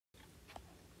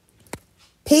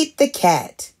Pete the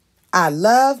Cat. I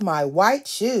Love My White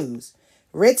Shoes.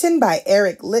 Written by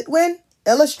Eric Litwin,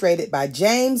 illustrated by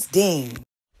James Dean.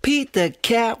 Pete the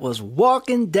Cat was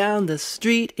walking down the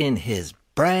street in his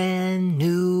brand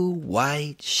new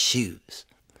white shoes.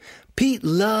 Pete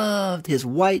loved his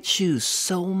white shoes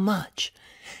so much,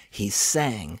 he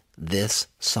sang this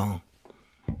song.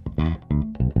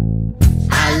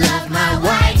 I love my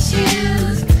white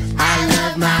shoes. I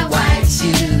love my white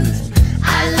shoes.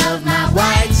 I love my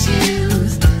white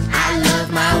shoes. I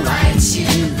love my white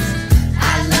shoes.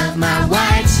 I love my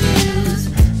white shoes.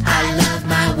 I love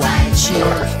my white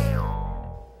shoes.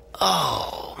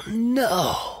 Oh,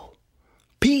 no.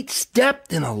 Pete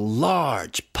stepped in a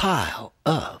large pile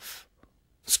of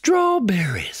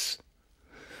strawberries.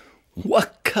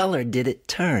 What color did it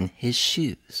turn his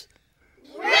shoes?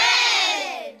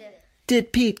 Red!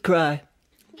 Did Pete cry?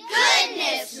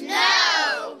 Goodness,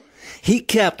 no! He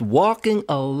kept walking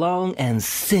along and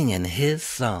singing his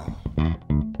song.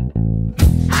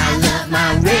 I love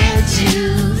my red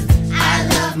shoes. I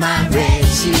love my red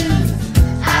shoes.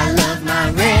 I love my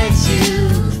red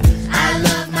shoes. I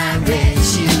love my red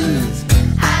shoes.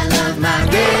 I love my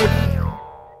red.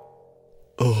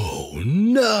 Oh,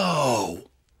 no!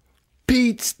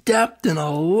 Pete stepped in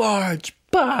a large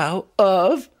pile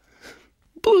of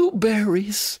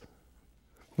blueberries.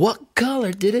 What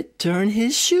color did it turn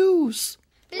his shoes?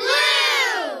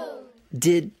 Blue!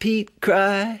 Did Pete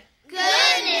cry?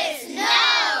 Goodness,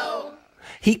 no!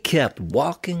 He kept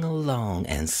walking along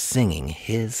and singing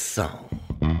his song.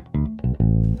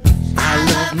 I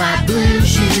love my blue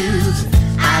shoes.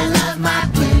 I love my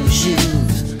blue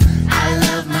shoes. I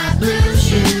love my blue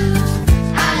shoes.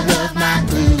 I love my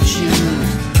blue shoes.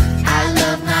 I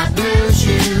love my blue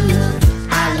shoes.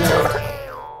 I love.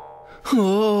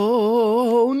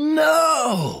 Oh,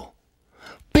 no!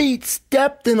 Pete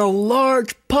stepped in a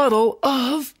large puddle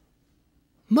of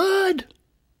mud.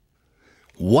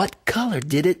 What color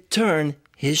did it turn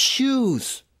his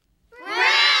shoes?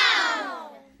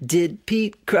 Brown! Did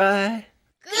Pete cry?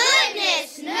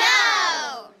 Goodness,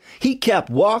 no! He kept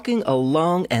walking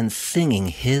along and singing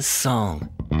his song.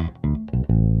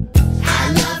 I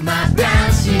love my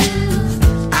brown shoes.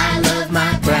 I love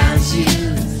my brown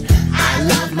shoes. I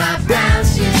love my brown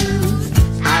shoes.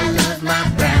 I love my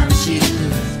brown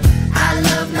shoes. I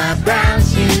love my brown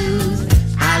shoes.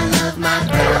 I love my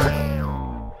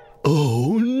brown.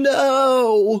 Oh,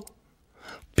 no!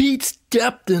 Pete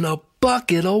stepped in a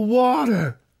bucket of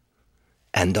water.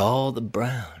 And all the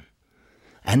brown,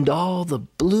 and all the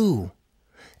blue,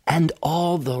 and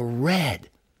all the red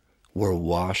were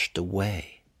washed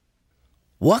away.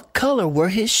 What color were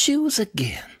his shoes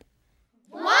again?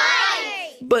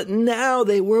 White! But now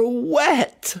they were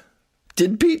wet.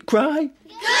 Did Pete cry?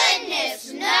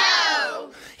 Goodness,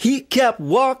 no! He kept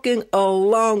walking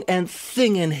along and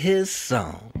singing his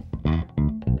song.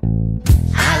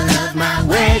 I love my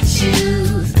wet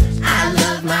shoes. I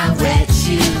love my wet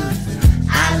shoes.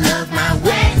 I love my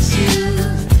wet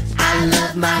shoes. I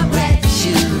love my wet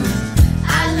shoes.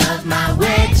 I love my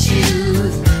wet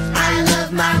shoes. I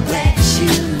love my wet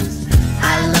shoes.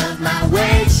 I love my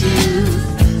wet shoes.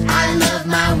 I love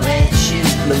my wet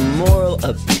shoes. The moral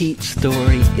of Pete's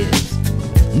story is,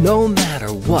 no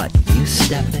matter what you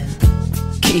step in,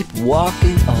 keep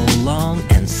walking along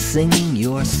and singing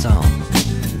your song,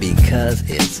 because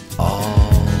it's all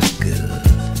good.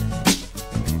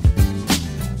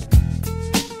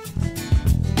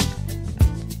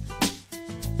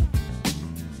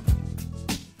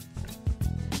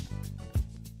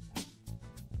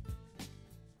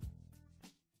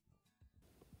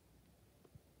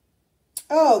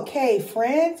 Okay,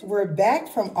 friends, we're back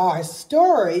from our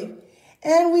story,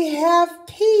 and we have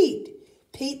Pete.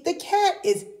 Pete the Cat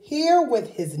is here with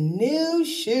his new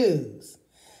shoes.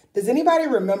 Does anybody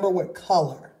remember what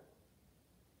color?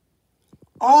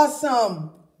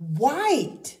 Awesome,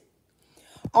 white.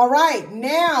 All right,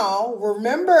 now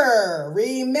remembering.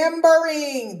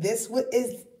 This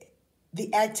is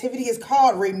the activity is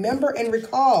called Remember and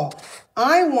Recall.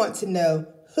 I want to know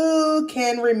who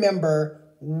can remember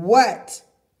what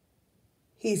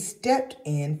he stepped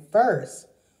in first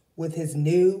with his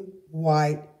new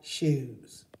white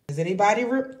shoes. Does anyone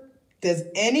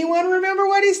remember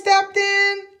what he stepped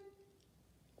in?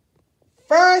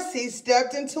 First, he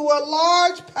stepped into a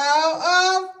large pile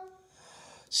of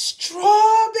strawberries.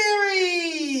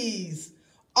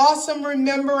 Awesome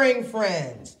remembering,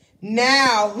 friends.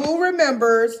 Now, who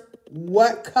remembers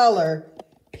what color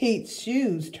Pete's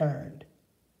shoes turned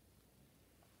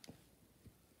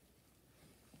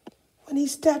when he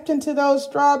stepped into those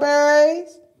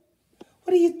strawberries?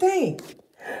 What do you think?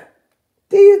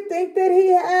 Do you think that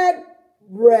he had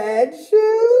Red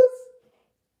shoes?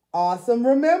 Awesome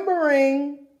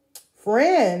remembering.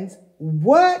 Friends,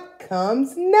 what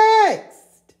comes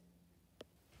next?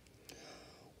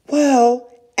 Well,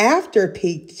 after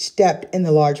Pete stepped in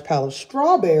the large pile of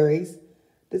strawberries,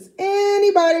 does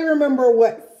anybody remember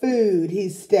what food he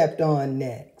stepped on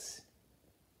next?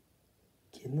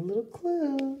 Getting a little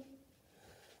clue.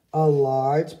 A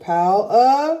large pile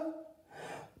of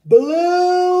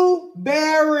blueberries.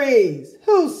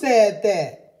 Who said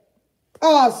that?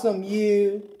 Awesome,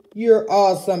 you. You're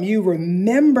awesome. You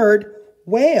remembered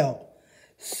well.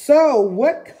 So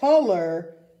what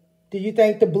color do you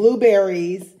think the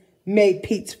blueberries made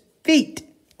Pete's feet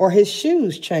or his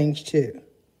shoes change to?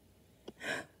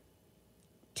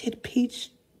 Did Pete's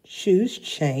shoes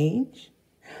change?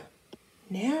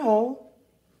 Now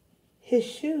his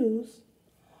shoes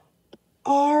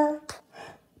are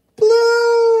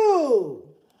blue.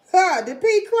 Huh, did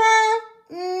Pete cry?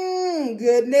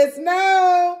 Goodness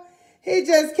no. He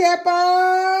just kept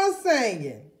on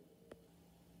singing.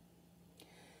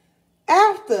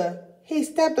 After he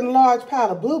stepped in a large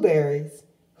pile of blueberries,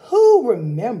 who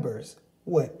remembers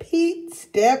what Pete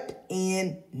stepped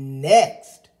in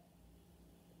next?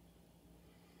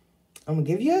 I'm going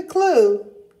to give you a clue.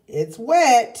 It's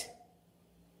wet.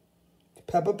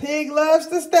 Peppa Pig loves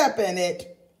to step in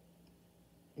it.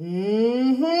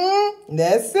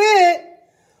 That's it.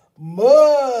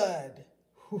 Mud.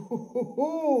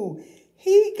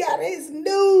 He got his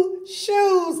new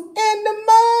shoes in the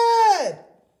mud.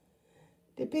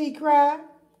 Did Pete cry?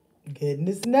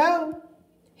 Goodness no.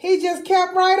 He just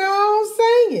kept right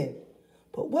on singing.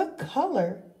 But what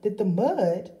color did the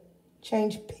mud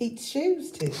change Pete's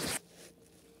shoes to?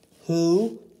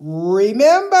 Who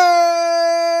remembers?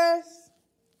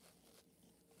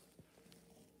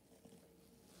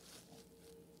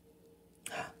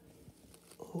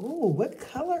 Ooh, what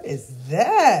color is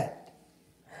that?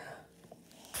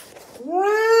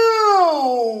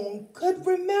 Brown. Good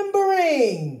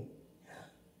remembering.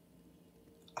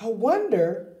 I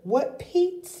wonder what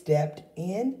Pete stepped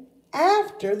in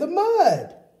after the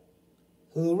mud.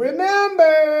 Who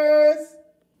remembers?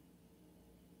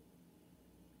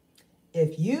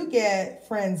 If you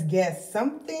friends guess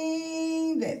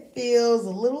something that feels a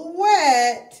little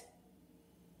wet,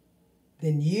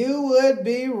 then you would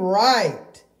be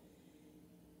right.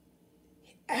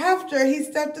 After he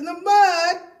stepped in the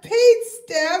mud, Pete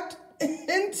stepped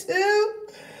into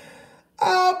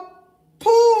a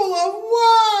pool of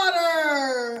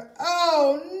water.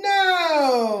 Oh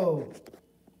no.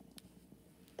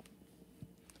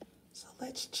 So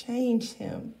let's change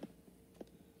him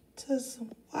to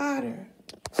some water.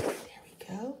 There we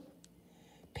go.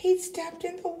 Pete stepped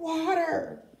in the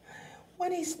water.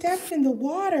 When he stepped in the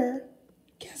water,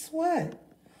 guess what?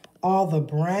 All the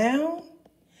brown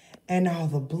and all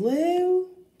the blue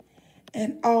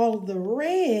and all the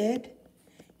red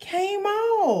came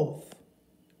off.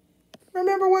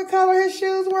 Remember what color his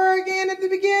shoes were again at the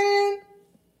beginning?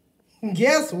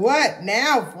 Guess what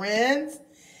now, friends?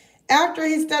 After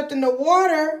he stepped in the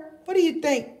water, what do you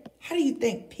think? How do you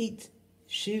think Pete's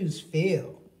shoes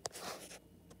feel?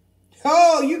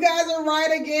 Oh, you guys are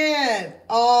right again.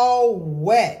 All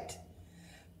wet.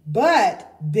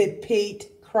 But did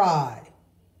Pete cry?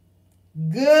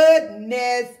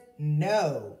 Goodness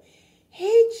no.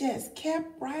 He just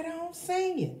kept right on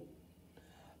singing.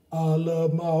 I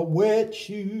love my wet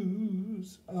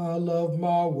shoes. I love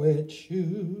my wet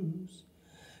shoes.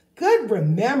 Good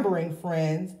remembering,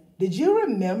 friends. Did you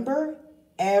remember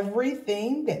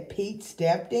everything that Pete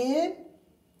stepped in?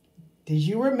 Did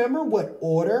you remember what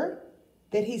order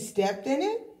that he stepped in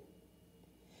it?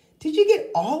 Did you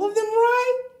get all of them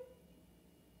right?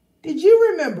 Did you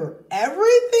remember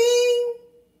everything?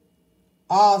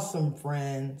 Awesome,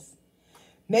 friends.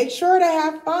 Make sure to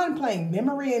have fun playing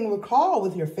Memory and Recall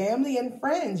with your family and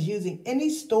friends using any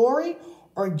story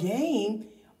or game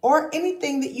or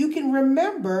anything that you can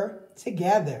remember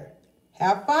together.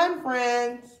 Have fun,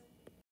 friends.